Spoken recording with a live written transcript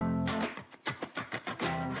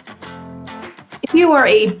If you are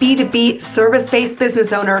a B2B service-based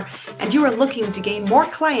business owner and you are looking to gain more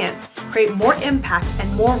clients, create more impact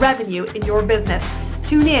and more revenue in your business,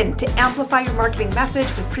 tune in to Amplify Your Marketing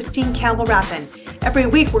Message with Christine Campbell-Rappin. Every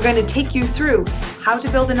week, we're going to take you through how to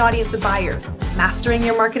build an audience of buyers, mastering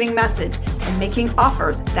your marketing message, and making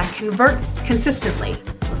offers that convert consistently.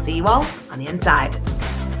 We'll see you all on the inside.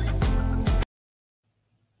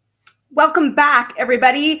 Welcome back,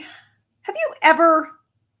 everybody. Have you ever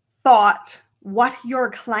thought what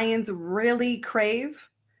your clients really crave?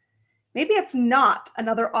 Maybe it's not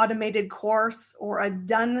another automated course or a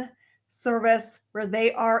done service where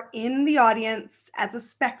they are in the audience as a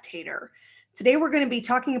spectator. Today, we're going to be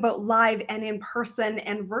talking about live and in-person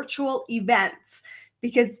and virtual events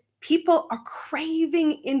because people are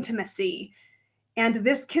craving intimacy. And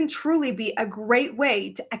this can truly be a great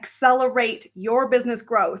way to accelerate your business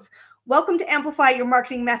growth. Welcome to Amplify Your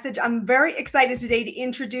Marketing Message. I'm very excited today to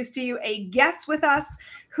introduce to you a guest with us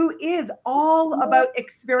who is all about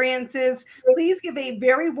experiences. Please give a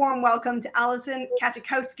very warm welcome to Allison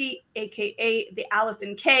Kachikowski, aka the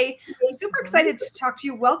Allison K. I'm super excited to talk to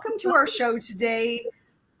you. Welcome to our show today.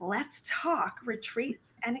 Let's talk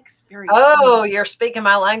retreats and experiences. Oh, you're speaking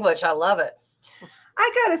my language. I love it.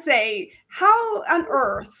 I gotta say, how on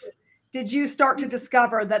earth did you start to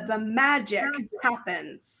discover that the magic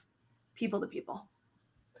happens people to people?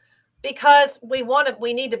 Because we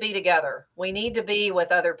need to be together. We need to be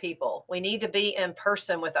with other people. We need to be in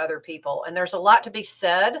person with other people. And there's a lot to be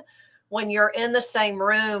said when you're in the same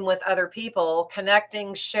room with other people,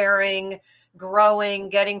 connecting, sharing, growing,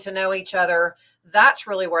 getting to know each other. That's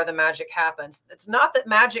really where the magic happens. It's not that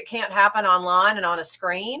magic can't happen online and on a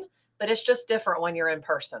screen, but it's just different when you're in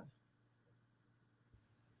person.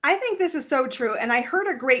 I think this is so true. And I heard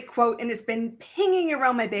a great quote, and it's been pinging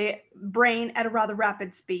around my brain at a rather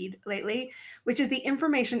rapid speed lately, which is the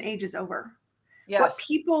information age is over. Yes. What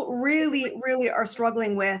people really, really are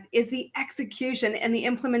struggling with is the execution and the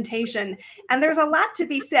implementation. And there's a lot to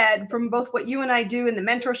be said from both what you and I do in the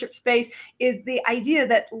mentorship space is the idea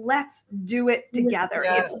that let's do it together.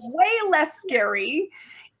 Yes. It's way less scary.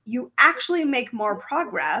 You actually make more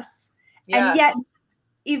progress. Yes. And yet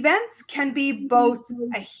events can be both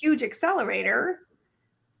a huge accelerator,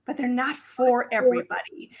 but they're not for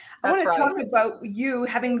everybody. I want to talk about you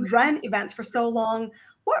having run events for so long.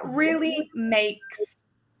 What really makes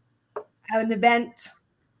an event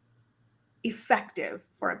effective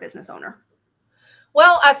for a business owner?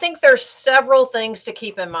 Well, I think there's several things to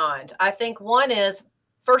keep in mind. I think one is,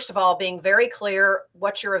 first of all, being very clear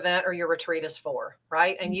what your event or your retreat is for,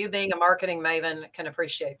 right? And you being a marketing maven can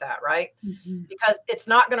appreciate that, right? Mm-hmm. Because it's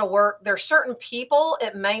not going to work. There's certain people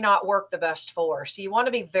it may not work the best for. So you want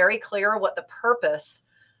to be very clear what the purpose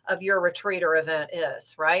of your retreat or event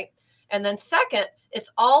is, right? And then second,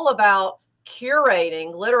 it's all about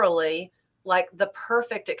curating literally like the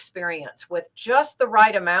perfect experience with just the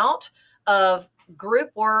right amount of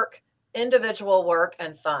group work, individual work,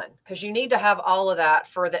 and fun, because you need to have all of that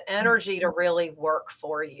for the energy to really work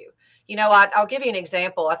for you. You know, I'll give you an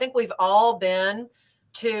example. I think we've all been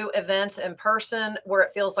to events in person where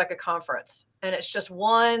it feels like a conference and it's just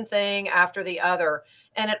one thing after the other.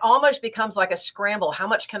 And it almost becomes like a scramble. How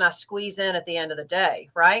much can I squeeze in at the end of the day,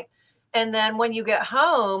 right? And then when you get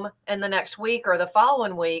home in the next week or the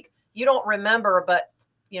following week, you don't remember but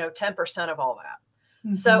 10% of all that.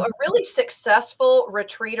 Mm-hmm. So a really successful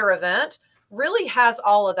retreat or event really has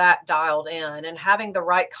all of that dialed in and having the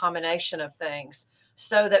right combination of things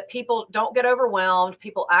so that people don't get overwhelmed.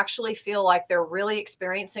 People actually feel like they're really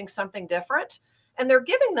experiencing something different and they're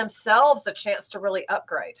giving themselves a chance to really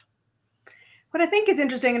upgrade. What I think is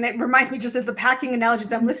interesting, and it reminds me just of the packing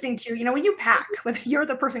analogies I'm listening to, when you pack, whether you're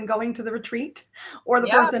the person going to the retreat or the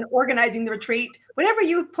person organizing the retreat, whatever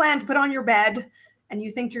you plan to put on your bed and you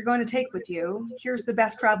think you're going to take with you, here's the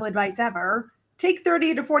best travel advice ever. Take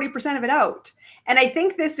 30 to 40% of it out. And I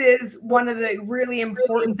think this is one of the really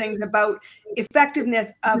important things about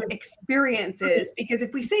effectiveness of experiences, because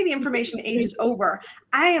if we say the information age is over,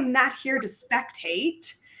 I am not here to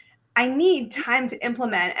spectate. I need time to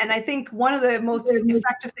implement. And I think one of the most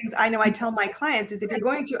effective things I know I tell my clients is if you're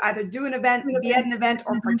going to either do an event, be at an event,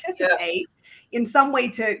 or participate in some way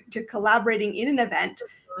to collaborating in an event,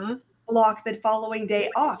 block the following day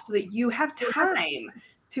off so that you have time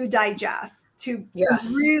to digest, to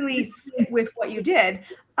really sit with what you did.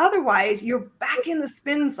 Otherwise, you're back in the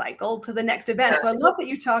spin cycle to the next event. So I love that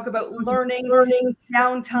you talk about learning,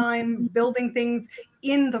 downtime, building things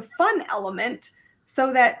in the fun element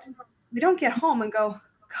so that we don't get home and go,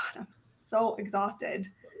 God, I'm so exhausted.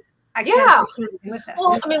 I can't do with this.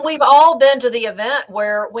 Well, I mean, we've all been to the event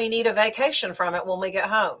where we need a vacation from it when we get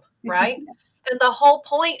home, right? And the whole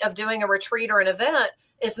point of doing a retreat or an event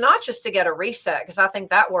is not just to get a reset, because I think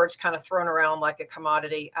that word's kind of thrown around like a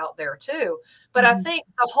commodity out there too. But I think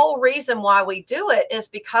the whole reason why we do it is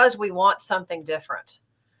because we want something different,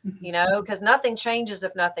 because nothing changes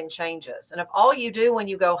if nothing changes. And if all you do when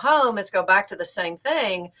you go home is go back to the same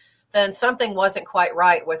thing, then something wasn't quite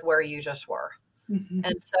right with where you just were.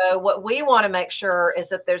 And so what we want to make sure is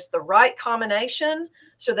that there's the right combination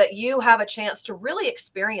so that you have a chance to really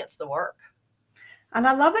experience the work. And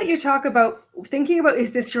I love that you talk about thinking about,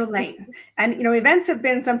 is this your lane? And, events have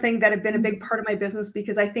been something that have been a big part of my business,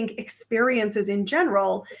 because I think experiences in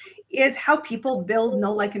general is how people build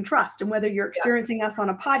know, like, and trust. And whether you're experiencing us on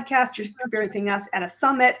a podcast, you're experiencing us at a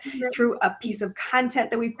summit through a piece of content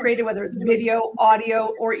that we've created, whether it's video,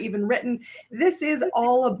 audio, or even written, this is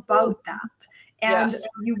all about that. And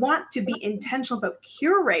you want to be intentional about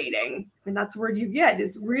curating, and that's the word you get,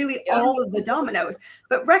 is really all of the dominoes,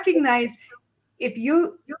 but recognize if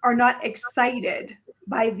you are not excited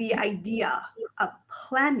by the idea of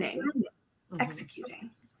planning, executing,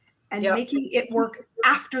 and making it work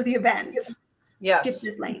after the event, skip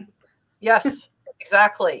this lane. Yes,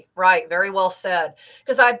 exactly. Right. Very well said.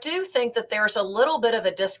 Because I do think that there's a little bit of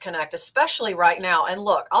a disconnect, especially right now. And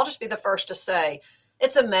look, I'll just be the first to say,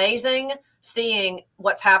 it's amazing seeing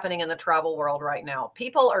what's happening in the travel world right now.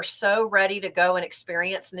 People are so ready to go and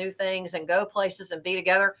experience new things and go places and be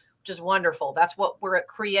together, which is wonderful. That's what we're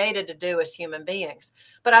created to do as human beings.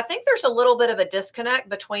 But I think there's a little bit of a disconnect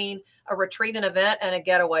between a retreat, an event, and a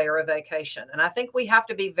getaway or a vacation. And I think we have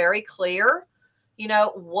to be very clear,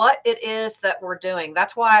 what it is that we're doing.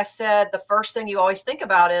 That's why I said the first thing you always think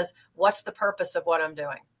about is, what's the purpose of what I'm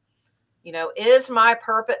doing? Is my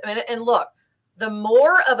purpose, and look, the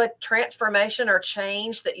more of a transformation or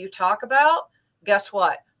change that you talk about, guess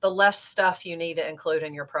what? The less stuff you need to include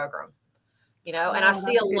in your program. And I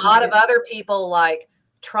see a lot of other people like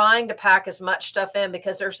trying to pack as much stuff in,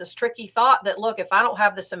 because there's this tricky thought that, look, if I don't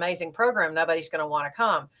have this amazing program, nobody's going to want to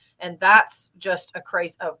come. And that's just a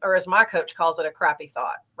crazy, or as my coach calls it, a crappy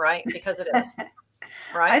thought, right? Because it is.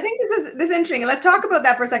 Right. I think this is interesting. Let's talk about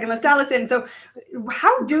that for a second. Let's dial this in. So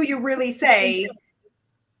how do you really say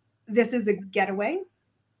this is a getaway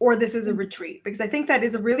or this is a retreat? Because I think that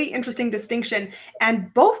is a really interesting distinction,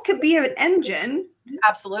 and both could be an engine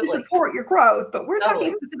absolutely to support your growth, but we're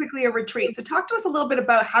talking specifically a retreat. So talk to us a little bit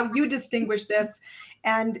about how you distinguish this,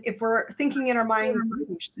 and if we're thinking in our minds,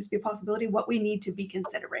 should this be a possibility, what we need to be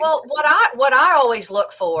considering. Well, what I always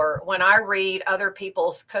look for when I read other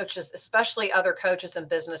people's coaches, especially other coaches and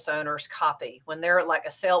business owners, copy, when they're like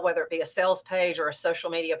whether it be a sales page or a social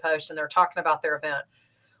media post, and they're talking about their event,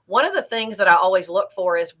 one of the things that I always look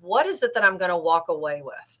for is, what is it that I'm going to walk away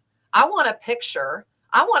with? I want a picture.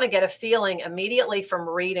 I want to get a feeling immediately from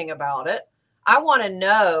reading about it. I want to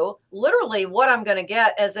know literally what I'm going to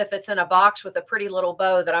get, as if it's in a box with a pretty little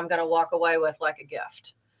bow that I'm going to walk away with like a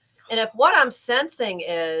gift. And if what I'm sensing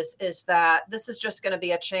is that this is just going to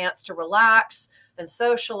be a chance to relax and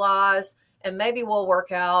socialize, and maybe we'll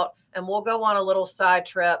work out and we'll go on a little side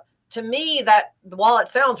trip, to me, that, while it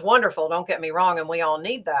sounds wonderful, don't get me wrong, and we all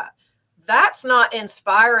need that, that's not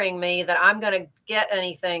inspiring me that I'm going to get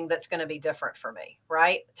anything that's going to be different for me,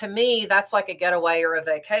 right? To me, that's like a getaway or a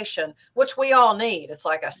vacation, which we all need. It's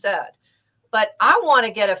like I said, but I want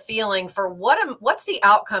to get a feeling for what's the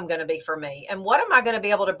outcome going to be for me, and what am I going to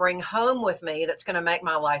be able to bring home with me that's going to make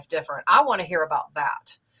my life different? I want to hear about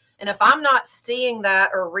that. And if I'm not seeing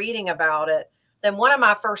that or reading about it, then one of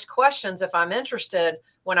my first questions, if I'm interested,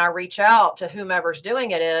 when I reach out to whomever's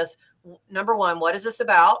doing it, is, number one, what is this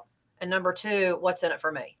about? And number two, what's in it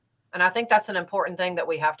for me? And I think that's an important thing that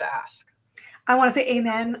we have to ask. I want to say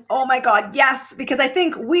amen. Oh my God, yes, because I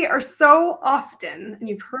think we are so often, and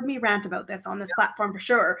you've heard me rant about this on this platform for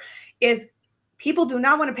sure, is people do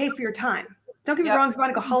not want to pay for your time. Don't get me wrong, if you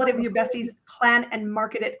want to go holiday with your besties, plan and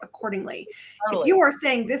market it accordingly. Totally. If you are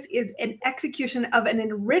saying this is an execution of an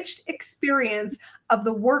enriched experience of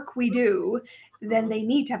the work we do, then they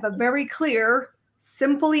need to have a very clear,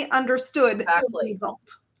 simply understood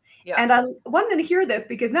result. Yeah. And I wanted to hear this,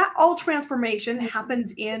 because not all transformation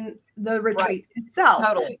happens in the retreat itself.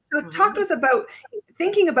 Totally. So talk to us about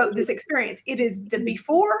thinking about this experience. It is the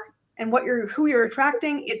before and who you're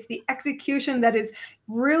attracting. It's the execution that is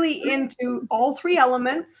really into all three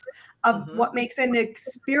elements of what makes an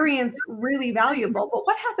experience really valuable. But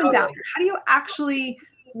what happens after? How do you actually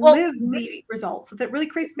live the results so that really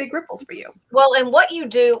creates big ripples for you? Well, and what you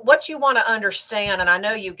want to understand, and I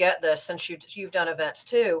know you get this since you've done events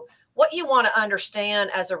too, what you want to understand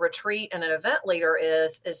as a retreat and an event leader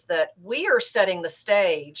is that we are setting the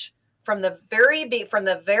stage from the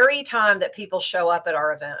very time that people show up at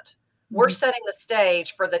our event. We're setting the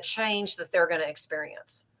stage for the change that they're going to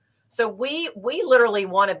experience. So we literally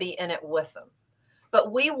want to be in it with them,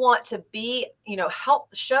 but we want to be,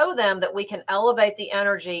 help show them that we can elevate the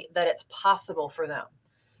energy, that it's possible for them.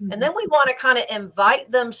 And then we want to kind of invite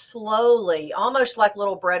them slowly, almost like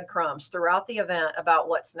little breadcrumbs throughout the event about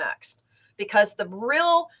what's next. Because the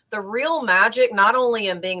real magic, not only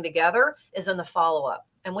in being together, is in the follow-up.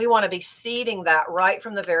 And we want to be seeding that right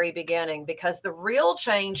from the very beginning, because the real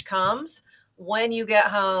change comes when you get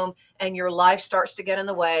home and your life starts to get in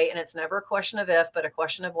the way. And it's never a question of if, but a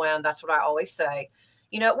question of when. That's what I always say.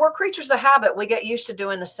 We're creatures of habit. We get used to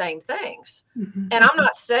doing the same things. And I'm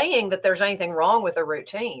not saying that there's anything wrong with a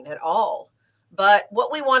routine at all. But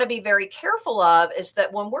what we want to be very careful of is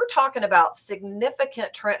that when we're talking about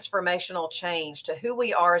significant transformational change to who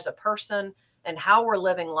we are as a person and how we're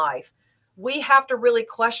living life, we have to really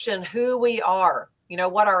question who we are,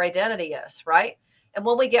 what our identity is, right? And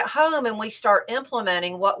when we get home and we start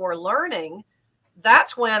implementing what we're learning,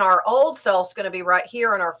 that's when our old self's going to be right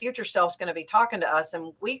here and our future self's going to be talking to us.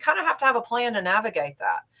 And we kind of have to have a plan to navigate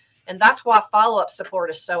that. And that's why follow-up support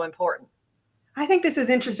is so important. I think this is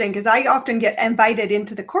interesting because I often get invited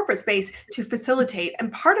into the corporate space to facilitate.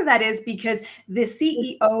 And part of that is because the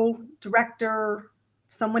CEO, director,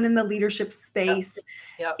 someone in the leadership space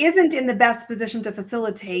isn't in the best position to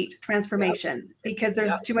facilitate transformation because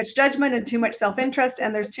there's too much judgment and too much self-interest,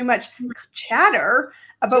 and there's too much chatter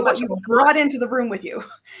about what you brought into the room with you.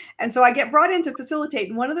 And so I get brought in to facilitate.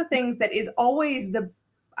 And one of the things that is always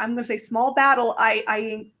I'm going to say small battle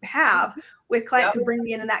I have with clients who bring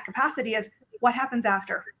me in that capacity is what happens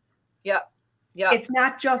after. Yeah. It's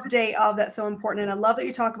not just day of that's so important. And I love that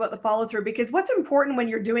you talk about the follow through, because what's important when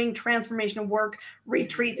you're doing transformational work,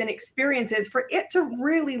 retreats and experiences, for it to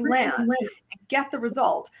really land and get the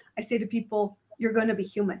result. I say to people, you're going to be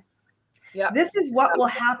human. This is what will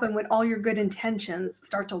happen when all your good intentions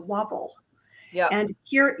start to wobble. And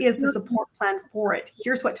here is the support plan for it.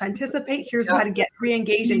 Here's what to anticipate. Here's how to get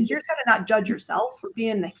re-engaged. And here's how to not judge yourself for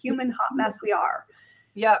being the human hot mess we are.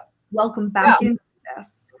 Welcome back into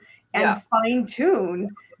this. And fine tune,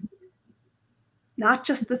 not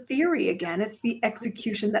just the theory again, it's the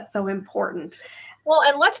execution that's so important. Well,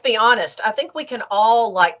 and let's be honest, I think we can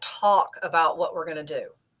all talk about what we're going to do.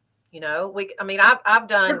 I've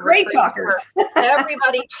done You're great talkers.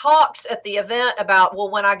 Everybody talks at the event about, well,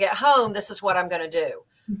 when I get home, this is what I'm going to do.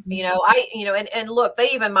 And look,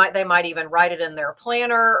 they might even write it in their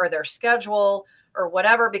planner or their schedule or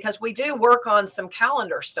whatever, because we do work on some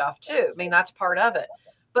calendar stuff too. That's part of it.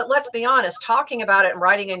 But let's be honest, talking about it and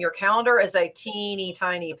writing in your calendar is a teeny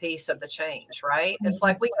tiny piece of the change, right? It's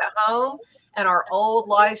like we get home and our old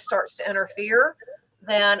life starts to interfere,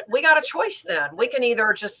 then we got a choice then. We can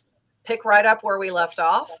either just pick right up where we left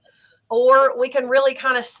off, or we can really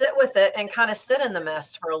kind of sit with it and kind of sit in the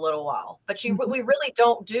mess for a little while. But we really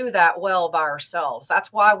don't do that well by ourselves.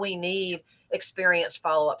 That's why we need experienced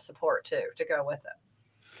follow-up support too, to go with it.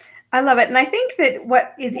 I love it. And I think that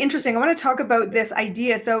what is interesting, I want to talk about this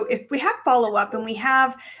idea. So if we have follow-up and we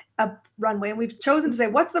have a runway and we've chosen to say,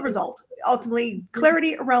 what's the result? Ultimately,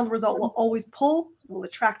 clarity around the result will always pull, will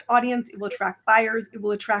attract audience, it will attract buyers, it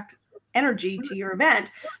will attract energy to your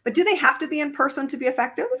event. But do they have to be in person to be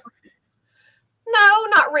effective? No,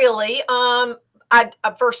 not really.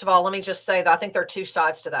 First of all, let me just say that I think there are two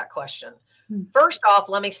sides to that question. First off,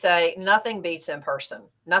 let me say nothing beats in person.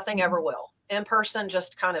 Nothing ever will. In person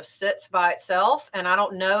just kind of sits by itself. And I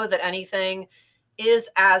don't know that anything is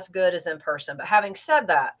as good as in person. But having said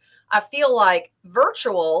that, I feel like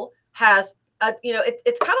virtual has,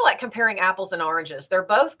 it's kind of like comparing apples and oranges. They're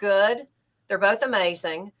both good. They're both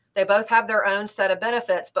amazing. They both have their own set of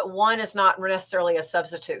benefits, but one is not necessarily a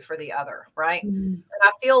substitute for the other, right? And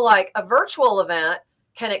I feel like a virtual event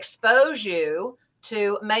can expose you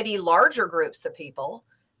to maybe larger groups of people.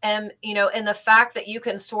 And, and the fact that you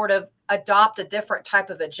can sort of adopt a different type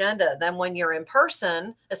of agenda than when you're in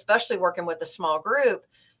person, especially working with a small group,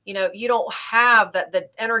 you don't have that. The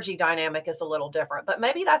energy dynamic is a little different, but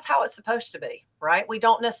maybe that's how it's supposed to be, right? We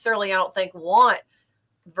don't necessarily, I don't think, want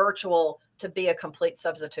virtual to be a complete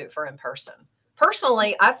substitute for in person.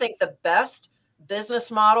 Personally, I think the best business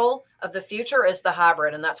model of the future is the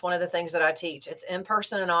hybrid. And that's one of the things that I teach. It's in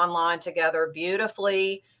person and online together,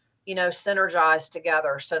 beautifully, synergized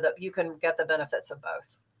together so that you can get the benefits of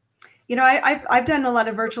both. I've done a lot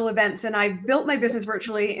of virtual events and I've built my business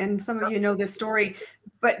virtually, and some of you know this story,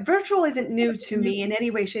 but virtual isn't new to me in any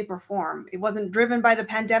way, shape, or form. It wasn't driven by the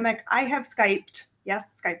pandemic. I have Skyped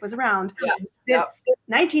Yes, Skype was around Yeah. since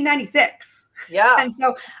 1996. Yeah. And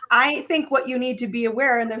so I think what you need to be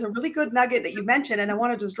aware, and there's a really good nugget that you mentioned, and I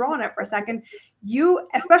want to just draw on it for a second. You,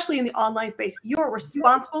 especially in the online space, you are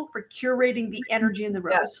responsible for curating the energy in the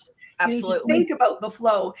room. Yes. You need to Absolutely. think about the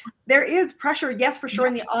flow. There is pressure, yes, for sure,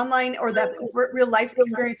 in the online or the real life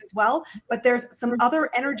experience as well, but there's some other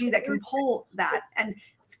energy that can pull that. And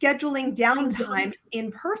scheduling downtime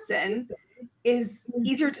in person is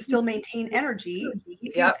easier to still maintain energy. If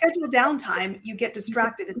you Yep. schedule downtime, you get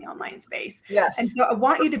distracted in the online space. And Yes. so I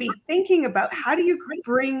want you to be thinking about how do you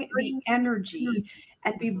bring the energy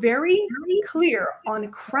and be very clear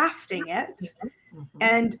on crafting it. Mhm.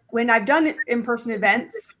 And when I've done in-person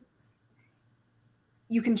events,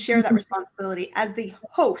 you can share that responsibility as the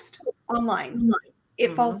host online.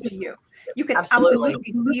 It falls to you. You can Absolutely.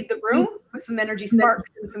 absolutely lead the room with some energy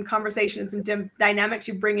sparks and some conversations and dynamics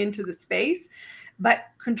you bring into the space, but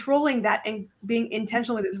controlling that and being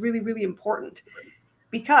intentional with it is really, really important,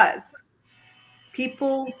 because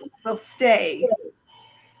people will stay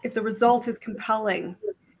if the result is compelling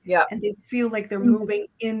Yeah. and they feel like they're moving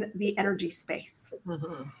in the energy space.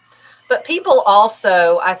 Mm-hmm. But people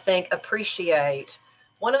also, I think, appreciate,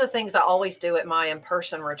 one of the things I always do at my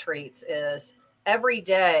in-person retreats is every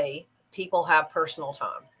day people have personal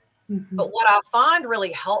time. Mm-hmm. But what I find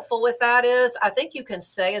really helpful with that is I think you can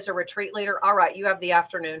say as a retreat leader, all right, you have the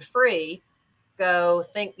afternoon free, go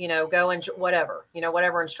think, go and whatever,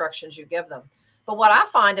 whatever instructions you give them. But what I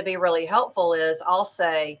find to be really helpful is I'll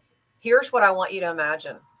say, here's what I want you to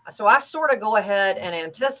imagine. So I sort of go ahead and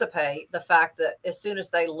anticipate the fact that as soon as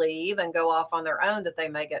they leave and go off on their own, that they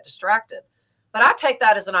may get distracted. But I take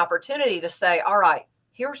that as an opportunity to say, all right,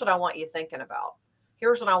 here's what I want you thinking about.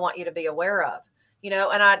 Here's what I want you to be aware of, and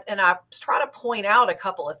I try to point out a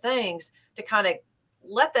couple of things to kind of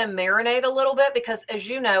let them marinate a little bit, because as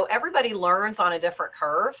you know, everybody learns on a different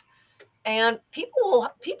curve. And people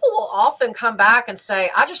will often come back and say,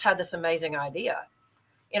 I just had this amazing idea.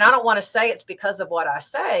 And I don't want to say it's because of what I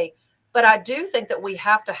say, but I do think that we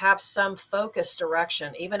have to have some focused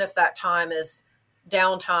direction, even if that time is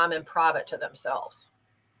downtime and private to themselves.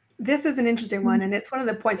 This is an interesting one, and it's one of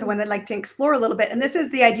the points I would like to explore a little bit. And this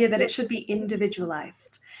is the idea that it should be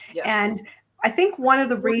individualized. Yes. And I think one of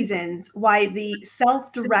the reasons why the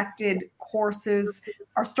self-directed courses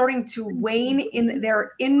are starting to wane in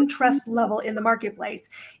their interest level in the marketplace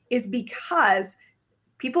is because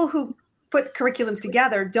people who put curriculums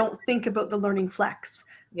together don't think about the learning flex,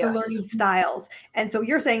 the learning styles. And so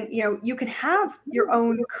you're saying, you can have your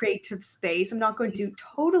own creative space. I'm not going to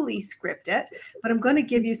totally script it, but I'm going to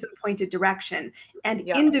give you some pointed direction and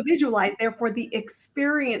individualize, therefore, the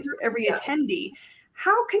experience for every attendee.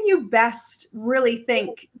 How can you best really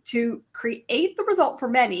think to create the result for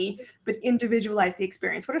many, but individualize the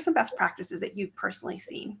experience? What are some best practices that you've personally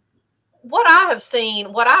seen? What I have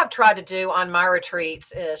seen, what I've tried to do on my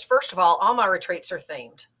retreats is, first of all my retreats are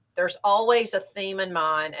themed. There's always a theme in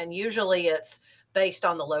mind, and usually it's based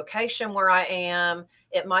on the location where I am.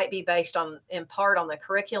 It might be based in part on the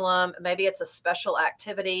curriculum. Maybe it's a special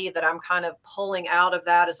activity that I'm kind of pulling out of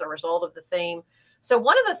that as a result of the theme. So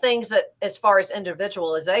one of the things that, as far as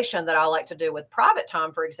individualization, that I like to do with private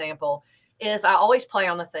time, for example, is I always play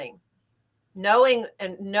on the theme. Knowing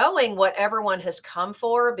what everyone has come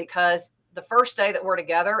for, because the first day that we're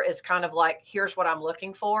together is kind of like, here's what I'm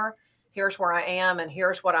looking for, here's where I am, and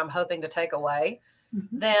here's what I'm hoping to take away.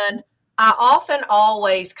 Mm-hmm. Then I often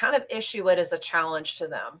always kind of issue it as a challenge to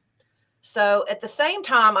them. So at the same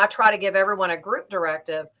time, I try to give everyone a group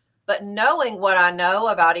directive, but knowing what I know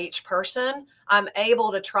about each person, I'm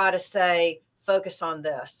able to try to say, focus on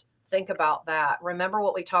this. Think about that. Remember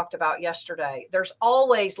what we talked about yesterday. There's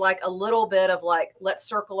always like a little bit of like, let's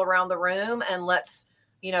circle around the room and let's,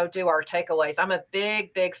 do our takeaways. I'm a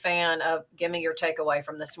big, big fan of give me your takeaway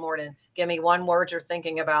from this morning. Give me one word you're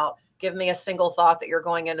thinking about. Give me a single thought that you're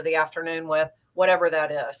going into the afternoon with, whatever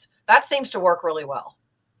that is. That seems to work really well.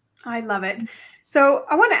 I love it. So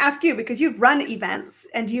I want to ask you, because you've run events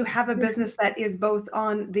and you have a business that is both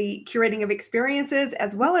on the curating of experiences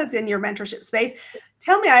as well as in your mentorship space.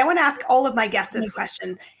 Tell me, I want to ask all of my guests this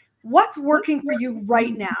question. What's working for you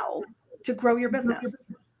right now to grow your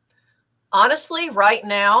business? Honestly, right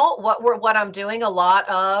now, what I'm doing a lot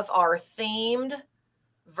of are themed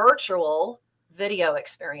virtual video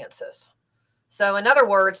experiences. So in other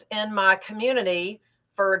words, in my community,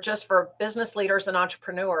 for business leaders and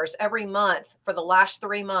entrepreneurs, every month for the last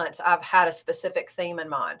 3 months, I've had a specific theme in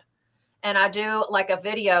mind. And I do like a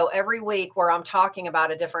video every week where I'm talking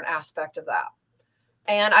about a different aspect of that.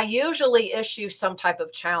 And I usually issue some type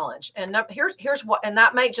of challenge. And here's what, and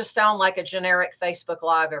that may just sound like a generic Facebook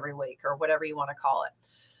Live every week or whatever you want to call it.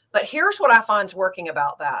 But here's what I find's working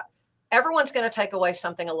about that. Everyone's going to take away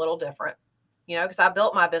something a little different, because I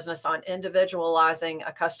built my business on individualizing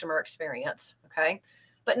a customer experience. Okay.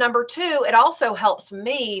 But number two, it also helps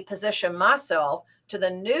me position myself to the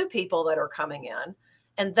new people that are coming in,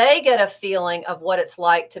 and they get a feeling of what it's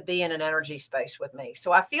like to be in an energy space with me.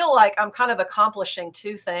 So I feel like I'm kind of accomplishing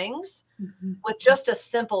two things with just a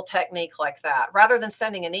simple technique like that. Rather than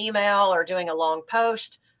sending an email or doing a long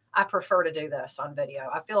post, I prefer to do this on video.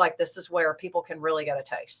 I feel like this is where people can really get a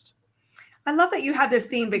taste. I love that you have this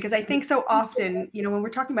theme, because I think so often, when we're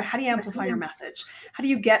talking about how do you amplify your message, how do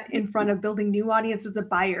you get in front of building new audiences of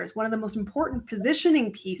buyers, one of the most important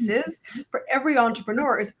positioning pieces for every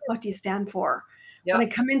entrepreneur is, what do you stand for? Yep. When I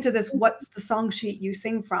come into this, what's the song sheet you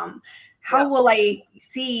sing from? How will I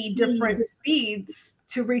see different speeds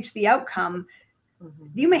to reach the outcome?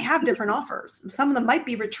 You may have different offers. Some of them might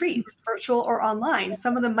be retreats, virtual or online.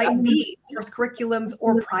 Some of them might be course curriculums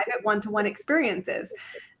or private one-to-one experiences.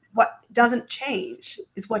 What doesn't change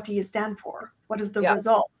is, what do you stand for? What is the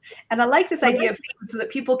result? And I like this idea of themes so that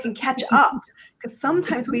people can catch up, because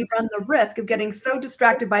sometimes we run the risk of getting so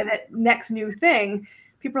distracted by that next new thing.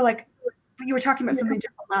 People are like, you were talking about something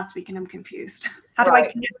different last week and I'm confused. How do I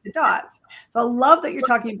connect the dots? So I love that you're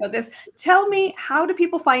talking about this. Tell me, how do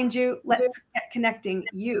people find you? Let's get connecting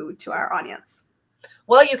you to our audience.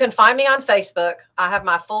 Well, you can find me on Facebook. I have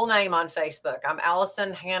my full name on Facebook. I'm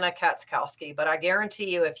Allison Hannah Katzkowski, but I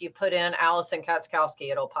guarantee you, if you put in Allison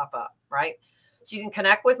Katzkowski, it'll pop up, right? So you can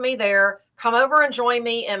connect with me there. Come over and join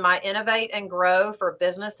me in my Innovate and Grow for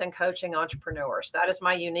Business and Coaching Entrepreneurs. That is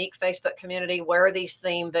my unique Facebook community where these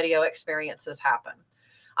theme video experiences happen.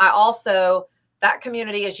 That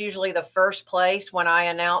community is usually the first place when I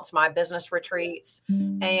announce my business retreats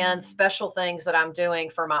and special things that I'm doing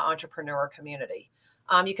for my entrepreneur community.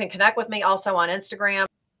 You can connect with me also on Instagram.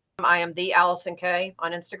 I am the Allison K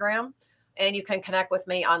on Instagram, and you can connect with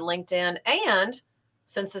me on LinkedIn. And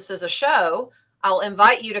since this is a show, I'll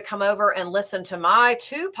invite you to come over and listen to my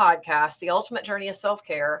two podcasts, The Ultimate Journey of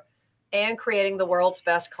Self-Care and Creating the World's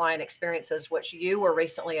Best Client Experiences, which you were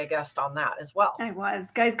recently a guest on that as well. I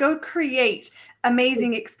was. Guys, go create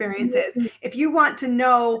amazing experiences. If you want to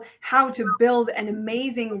know how to build an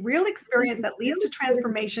amazing real experience that leads to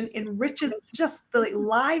transformation, enriches just the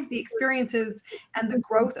lives, the experiences, and the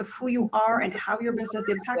growth of who you are and how your business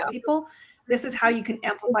impacts people, this is how you can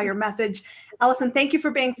amplify your message. Allison, thank you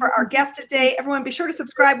for being our guest today. Everyone, be sure to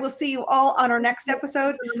subscribe. We'll see you all on our next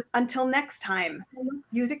episode. Until next time,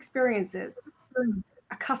 use experiences,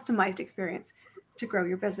 a customized experience, to grow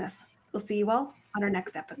your business. We'll see you all on our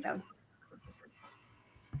next episode.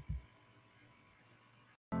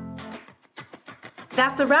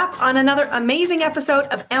 That's a wrap on another amazing episode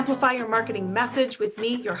of Amplify Your Marketing Message with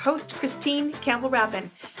me, your host, Christine Campbell-Rappin.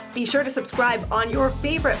 Be sure to subscribe on your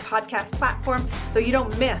favorite podcast platform so you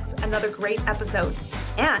don't miss another great episode.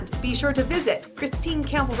 And be sure to visit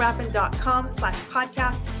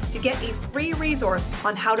christinecampbellrappin.com/podcast to get a free resource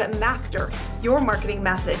on how to master your marketing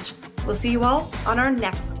message. We'll see you all on our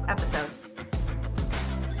next episode.